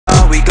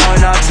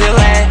up till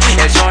late.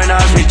 Yeah, join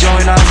us, we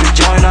join us, we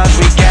join us,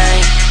 we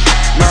gang.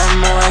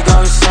 너무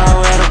거기서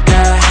외롭게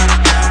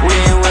We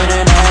ain't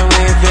winning and we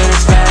ain't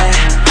feeling bad.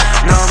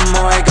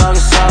 너무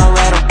거기서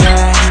외롭게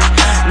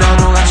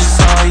너무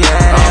갇혔어,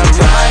 yeah. I'm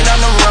right on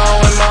the road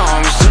with my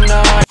homies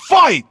tonight.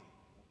 Fight!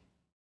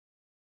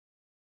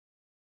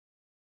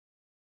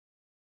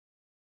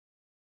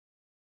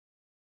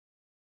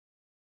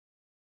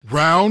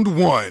 Round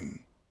 1.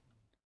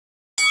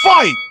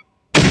 Fight!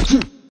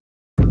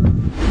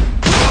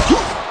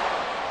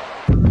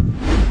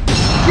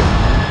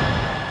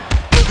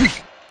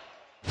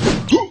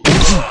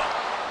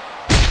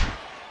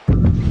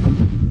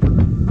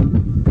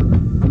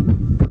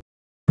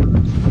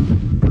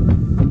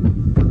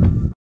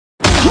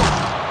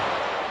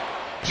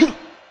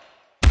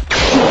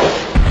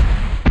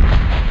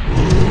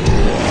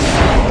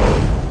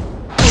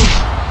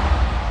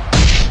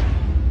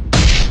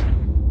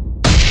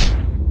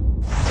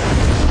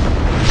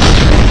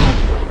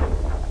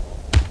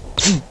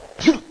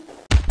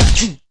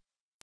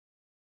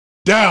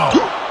 Down.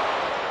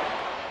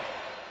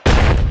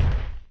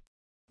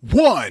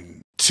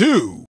 1,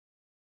 2.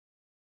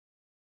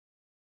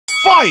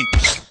 Fight!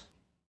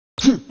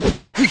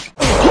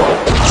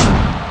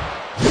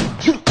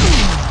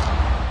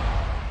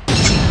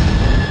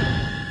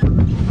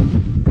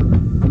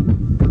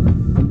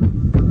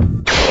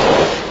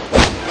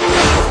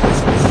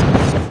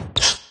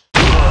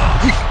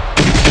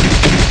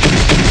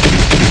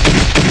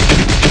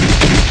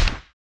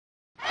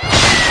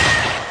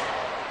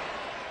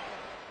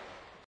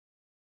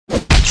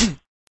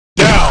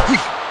 Down.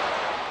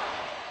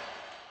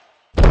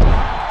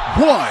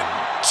 1,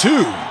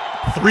 2,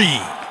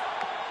 3.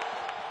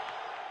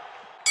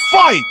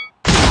 Fight!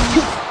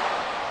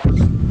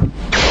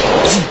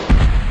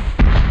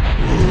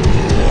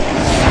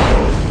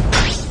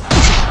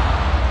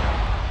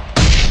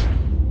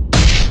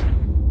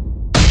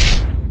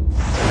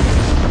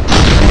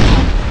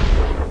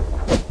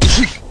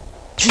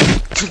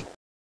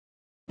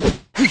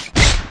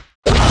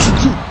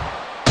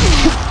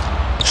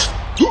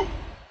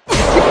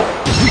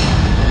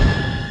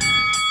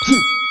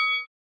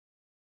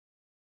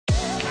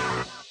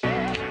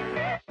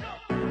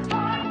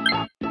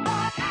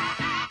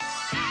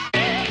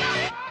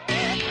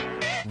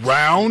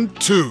 Round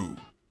 2.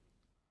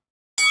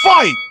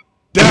 Fight!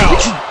 Down!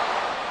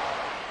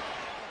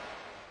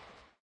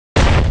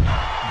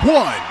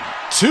 1,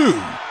 2,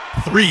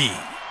 3,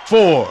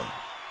 4.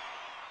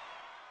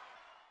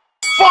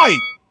 Fight!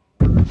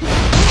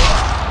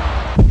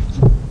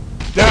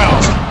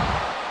 Down!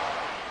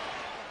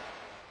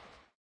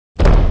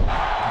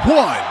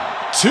 1,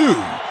 2,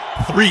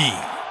 3,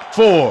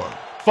 4,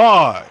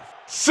 5,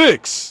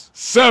 6,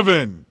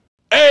 7,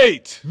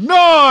 8,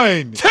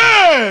 9,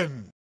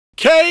 10!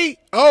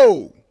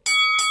 KO!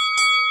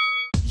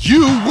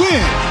 You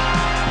win!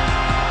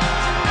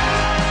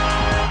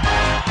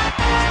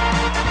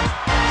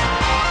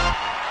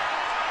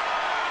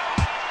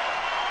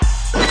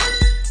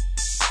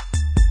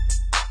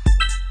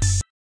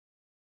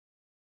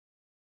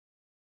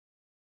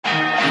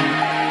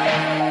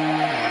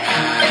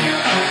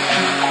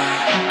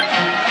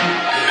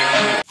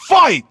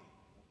 Fight!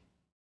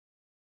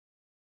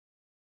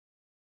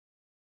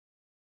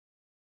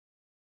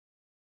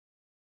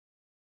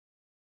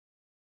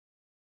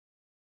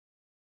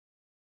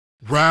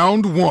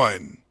 Round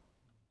 1.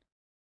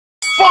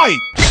 Fight!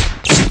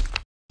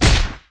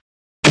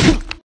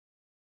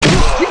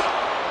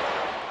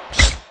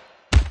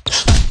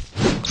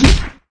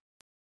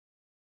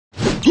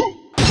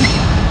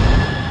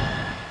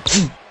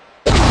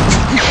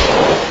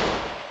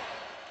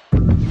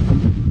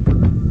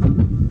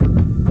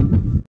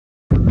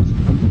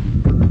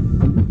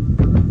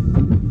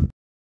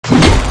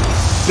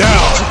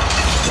 Down!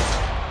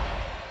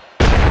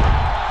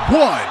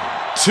 1,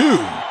 2.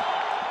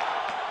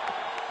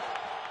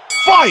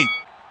 Fight!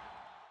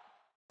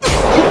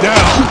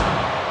 Down!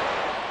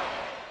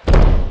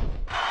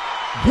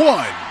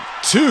 1,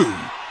 2,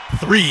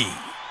 3.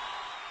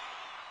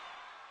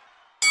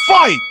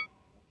 Fight!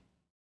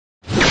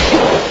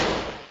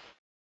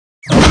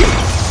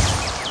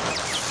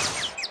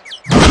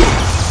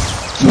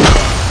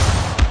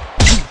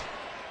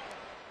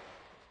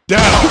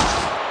 Down!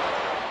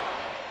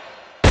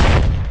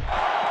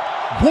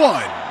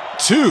 1,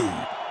 2,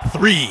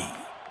 3,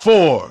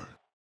 4.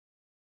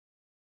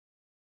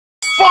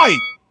 Fight!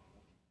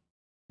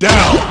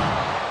 Down!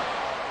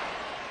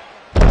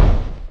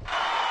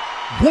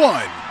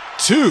 1,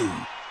 2,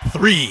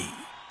 3,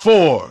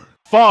 4,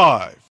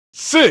 5,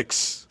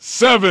 6,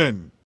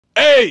 7,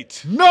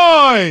 8,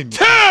 9,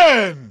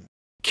 10!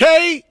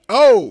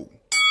 KO!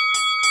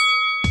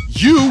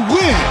 You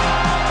win!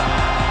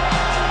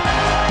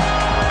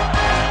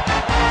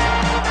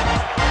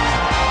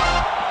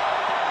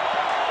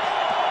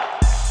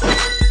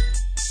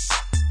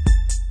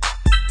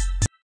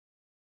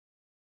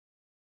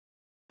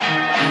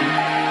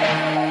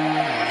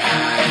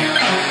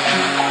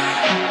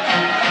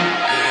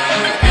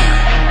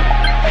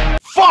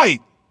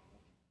 Fight!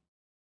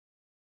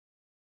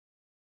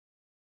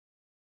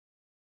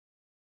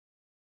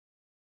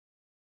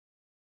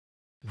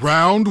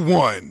 Round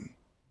 1.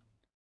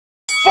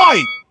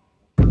 Fight!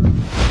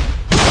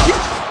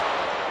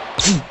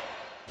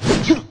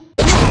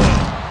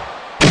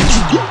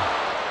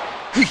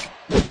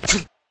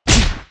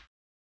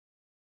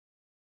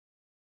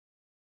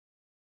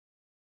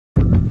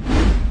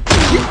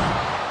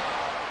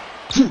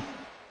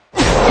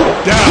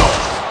 Down!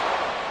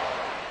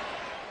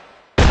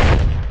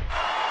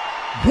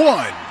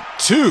 1,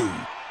 2,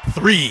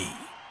 3.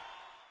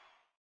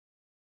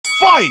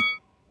 Fight!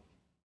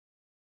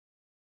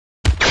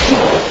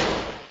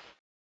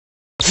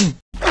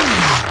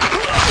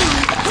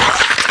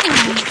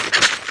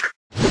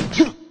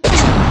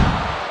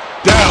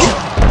 Down!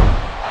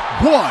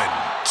 1,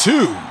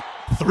 2,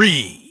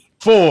 3,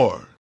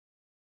 4.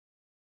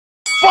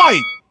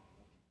 Fight!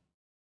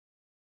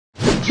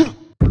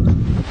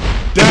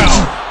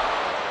 Down!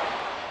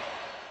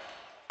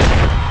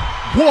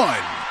 1,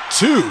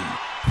 2,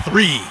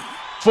 3,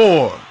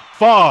 4,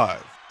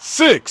 5,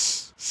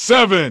 6,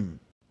 7,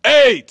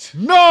 8,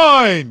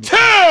 9,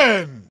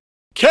 10!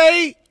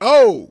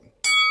 KO!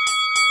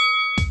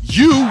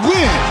 You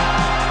win!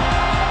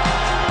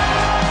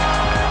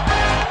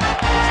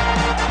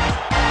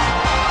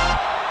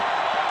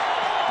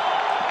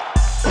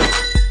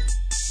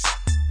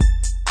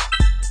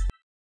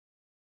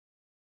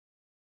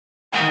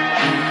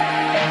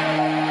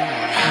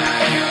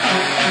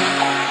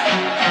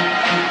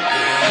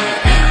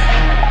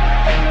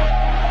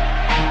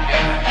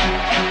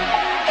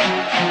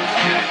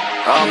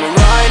 I'm a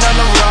ride on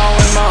the road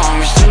with my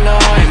homies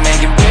tonight,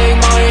 making big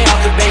money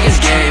off the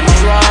biggest game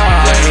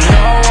alive. They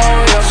know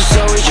what we hustle,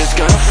 so we just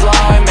gonna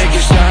fly,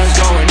 making stars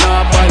going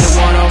up by the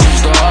one of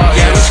us die.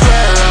 Yeah, we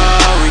square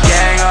up, we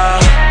gang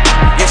up.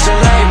 It's a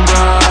lame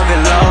bro,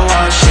 below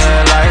us,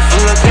 yeah. Life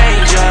full of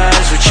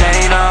dangers, we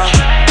chain up.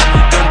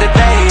 Don't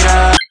debate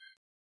us.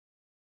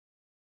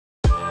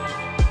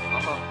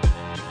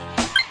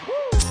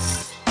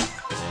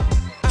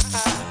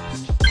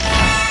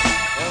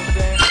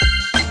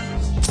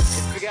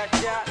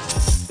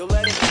 Don't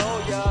let it go,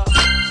 y'all.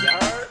 You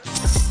heard?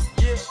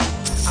 Yeah.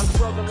 I'm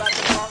struggling like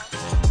a boss.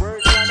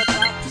 Words on the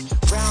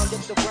box. Round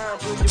up the round,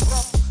 build your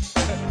rough.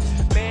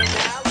 Man, I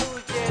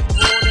lose, yeah,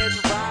 born as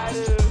a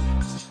rider.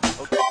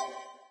 Okay.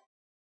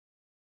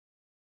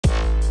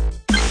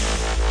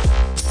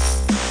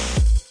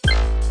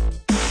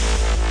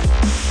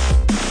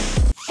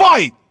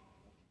 Fight!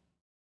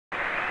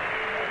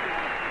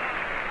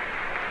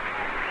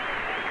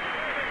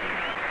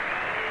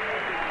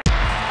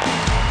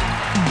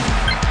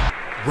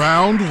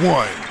 Round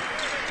 1.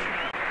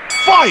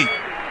 Fight!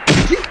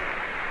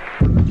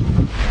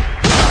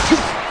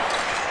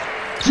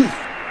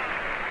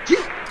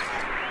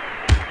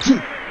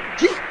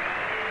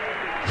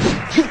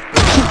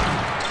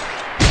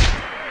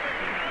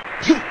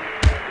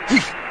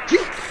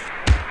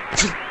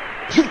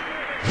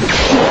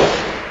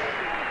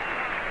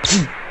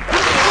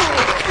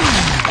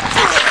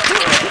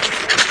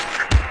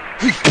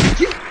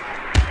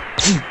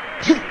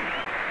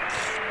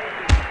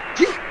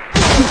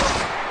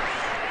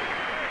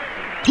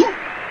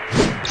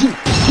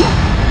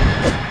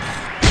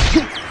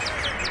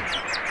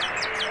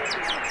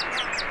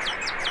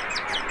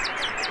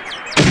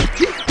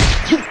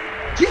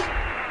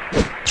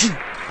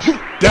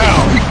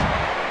 Down.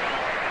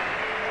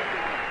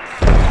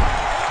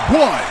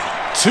 1,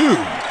 2.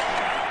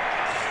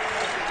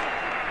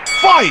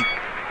 Fight!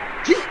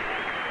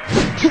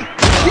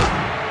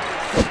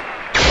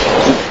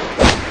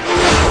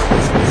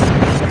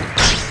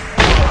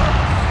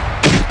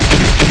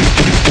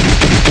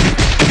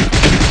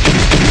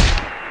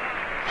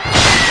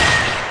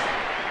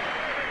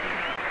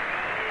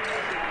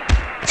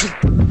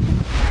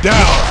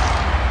 Down.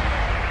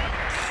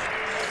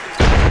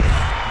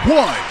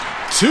 1,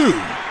 2,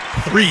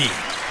 3.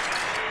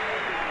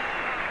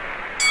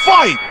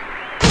 Fight!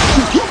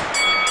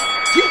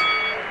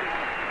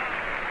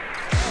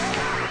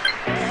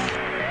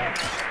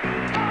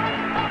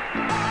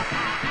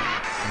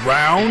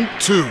 Round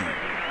 2.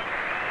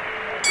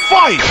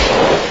 Fight!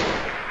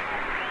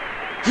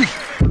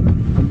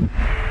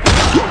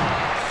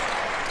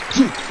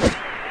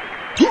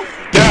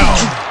 Down.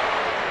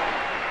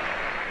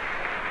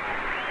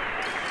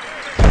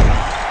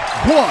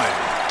 1,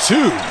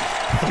 2,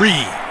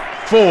 3,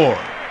 4.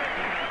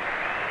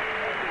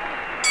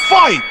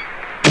 Fight!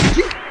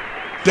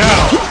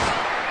 Down.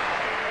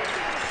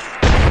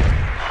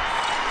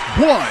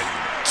 1,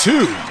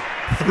 2,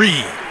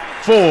 3,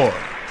 4,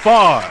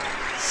 5,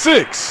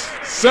 6,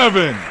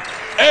 7,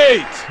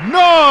 8,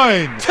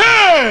 9,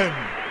 10!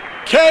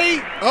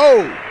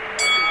 KO!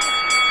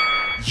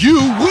 You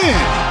win!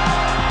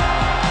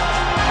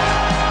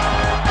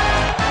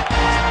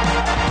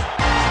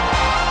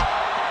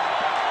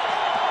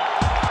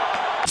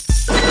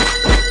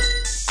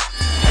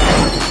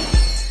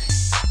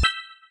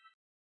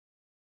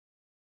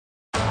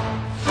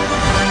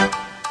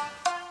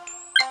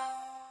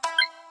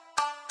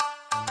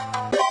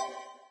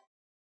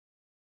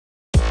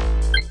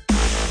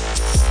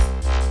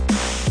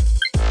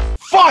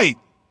 Fight!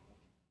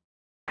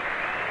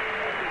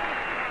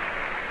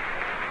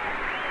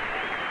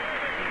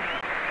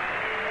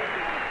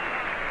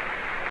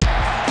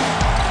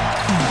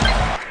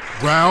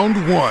 Round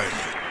one.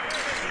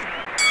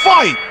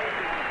 Fight!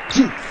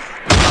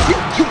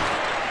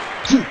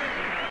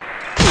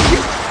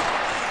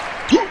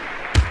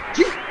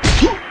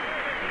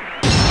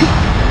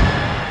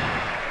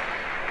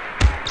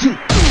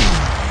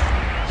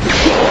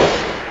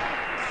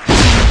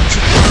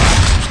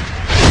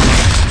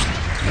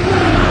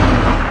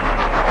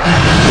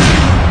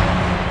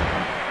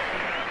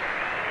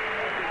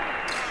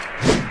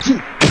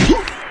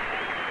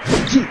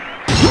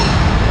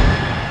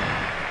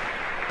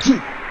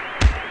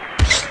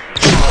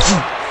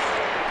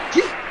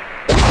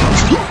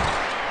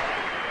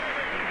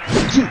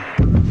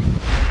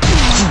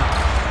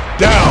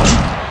 Down.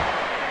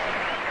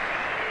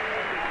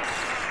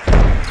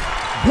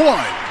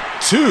 1,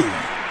 2.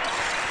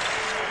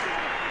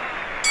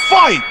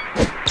 Fight!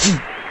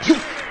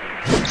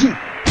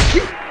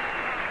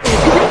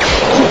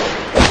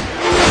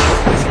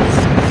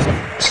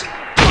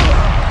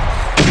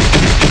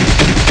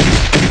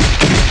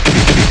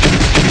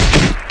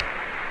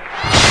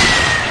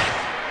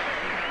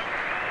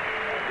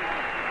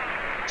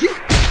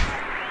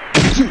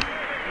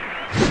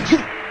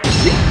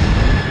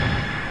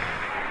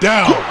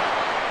 Down.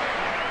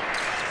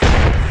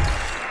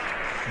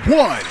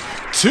 1,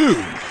 2,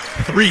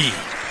 3.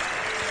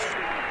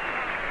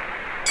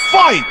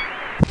 Fight!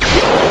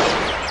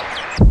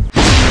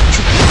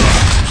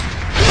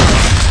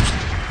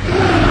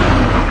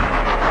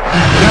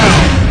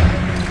 Down.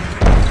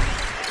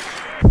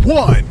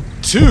 1,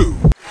 2.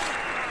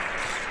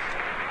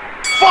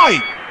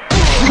 Fight!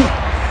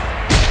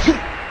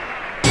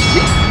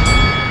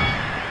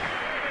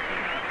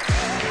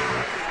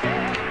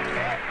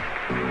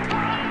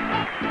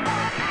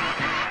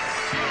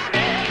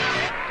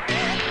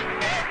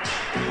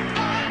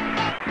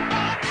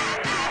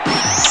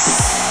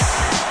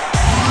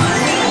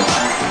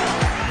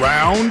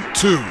 Round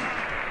 2.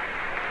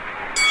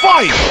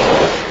 Fight!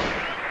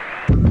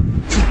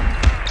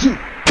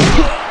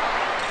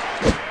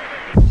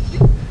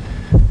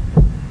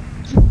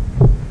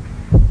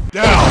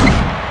 Down.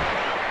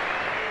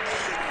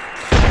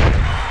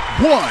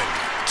 1,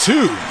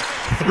 2,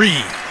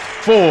 3,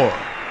 4.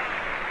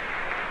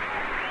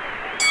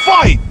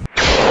 Fight!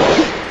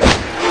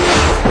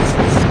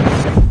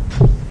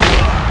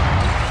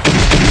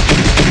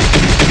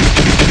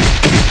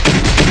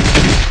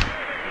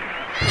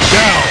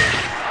 Down.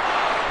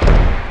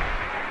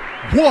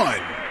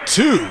 1,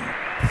 2,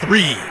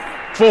 3,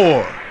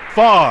 4,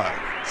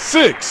 5,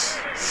 6,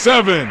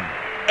 7,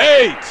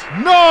 8,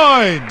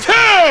 9,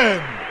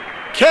 10!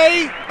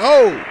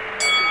 KO!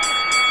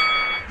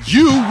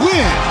 You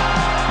win!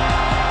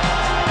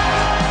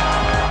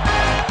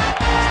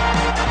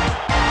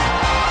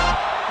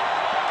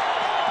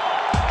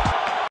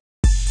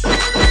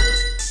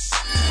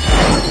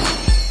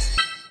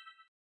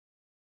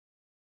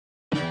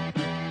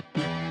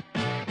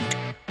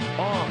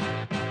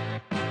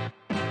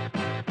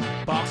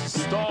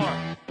 Boxing star,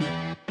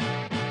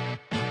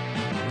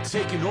 we're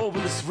taking over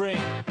this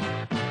ring.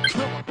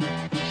 Come on,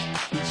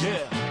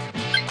 yeah.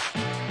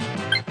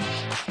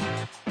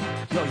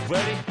 Yo, you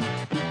ready?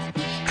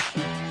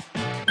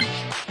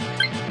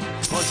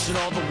 Punching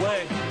all the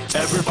way.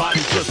 Everybody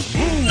just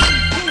move.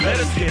 Let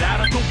us get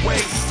out of the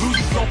way.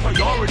 Losing no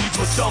priority,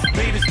 but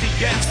self-made is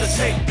the answer.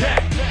 Take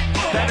that.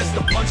 That is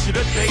the punch of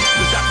the day.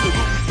 There's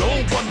absolutely no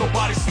one,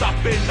 nobody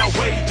stopping our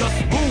way.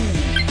 Just move.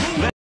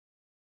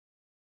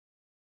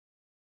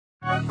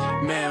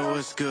 Man,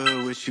 what's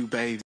good with you,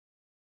 baby?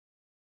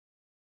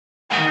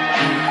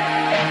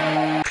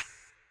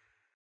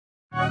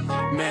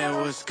 Man,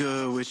 what's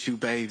good with you,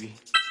 baby?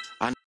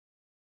 I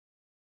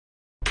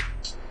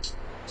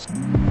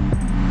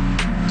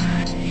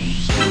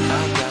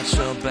got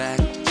your back,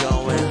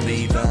 go and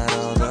leave out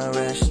all the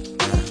rest.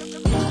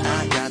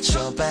 I got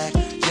your back,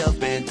 you've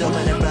been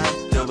doing it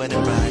right,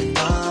 alright.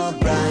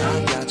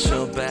 I got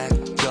your back,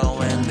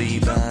 go and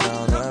leave out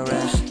all the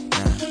rest.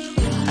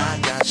 I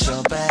got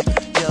your back,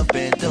 you've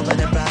been doing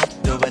it right,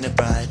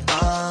 alright.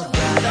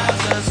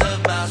 Thousands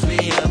of miles we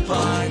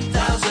apart,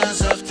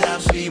 thousands of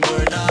times we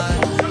were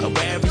not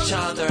aware of each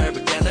other,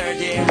 but gathered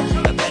here.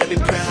 I better be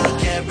proud,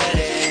 get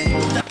ready.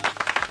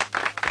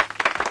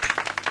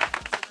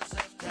 Thousands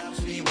of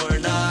times we were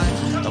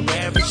not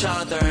aware of each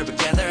other, but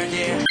gathered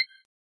here.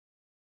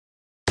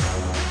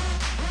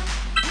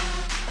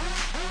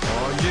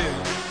 Oh yeah.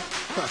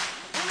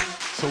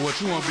 So what,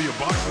 you wanna be a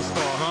boxing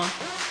star, huh?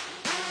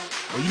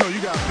 Well, you know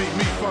you gotta beat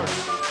me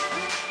first.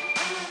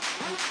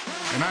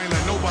 And I ain't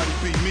let nobody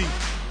beat me.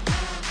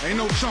 Ain't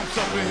no chumps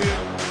up in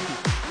here.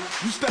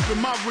 You step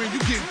in my ring, you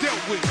get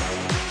dealt with.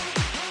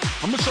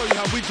 I'm gonna show you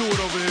how we do it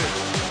over here.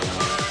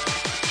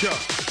 Yeah.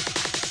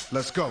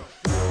 Let's go.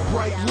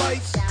 Bright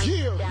lights,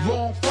 yeah,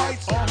 long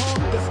fights,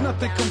 There's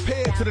nothing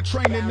compared to the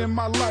training in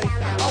my life.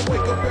 I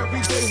wake up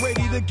every day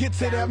ready to get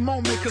to that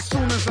moment, cause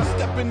soon as I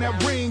step in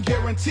that ring,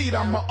 guaranteed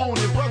I'ma own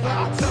it. Brother,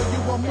 I tell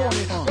you I'm on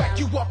it, back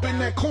you up in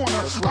that corner.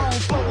 I don't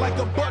float like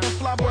a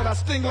butterfly, fly, but I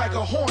sting like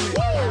a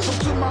hornet. So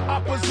to my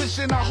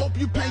opposition, I hope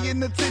you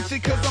paying attention,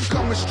 cause I'm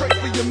coming straight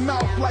for your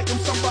mouth like I'm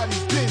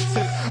somebody's dentist.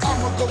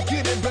 I'ma go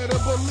get it, better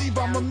believe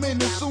I'm a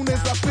minute. Soon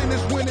as I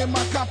finish winning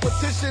my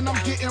competition,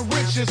 I'm getting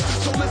riches.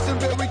 So listen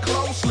very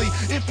closely,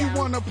 if you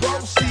wanna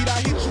proceed.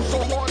 I hit you so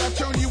hard, I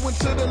turn you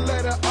into the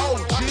letter O,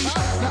 G.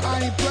 Now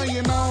I ain't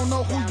playing, I don't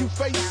know who you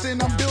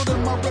facing. I'm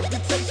building my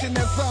reputation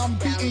as I'm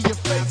beating your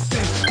face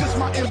in. This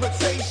my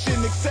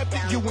invitation,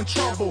 accepted, you in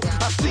trouble.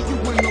 I see you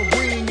in the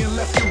ring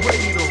unless you're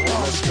ready to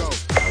rumble.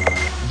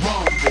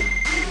 Rumble,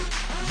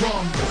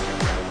 rumble.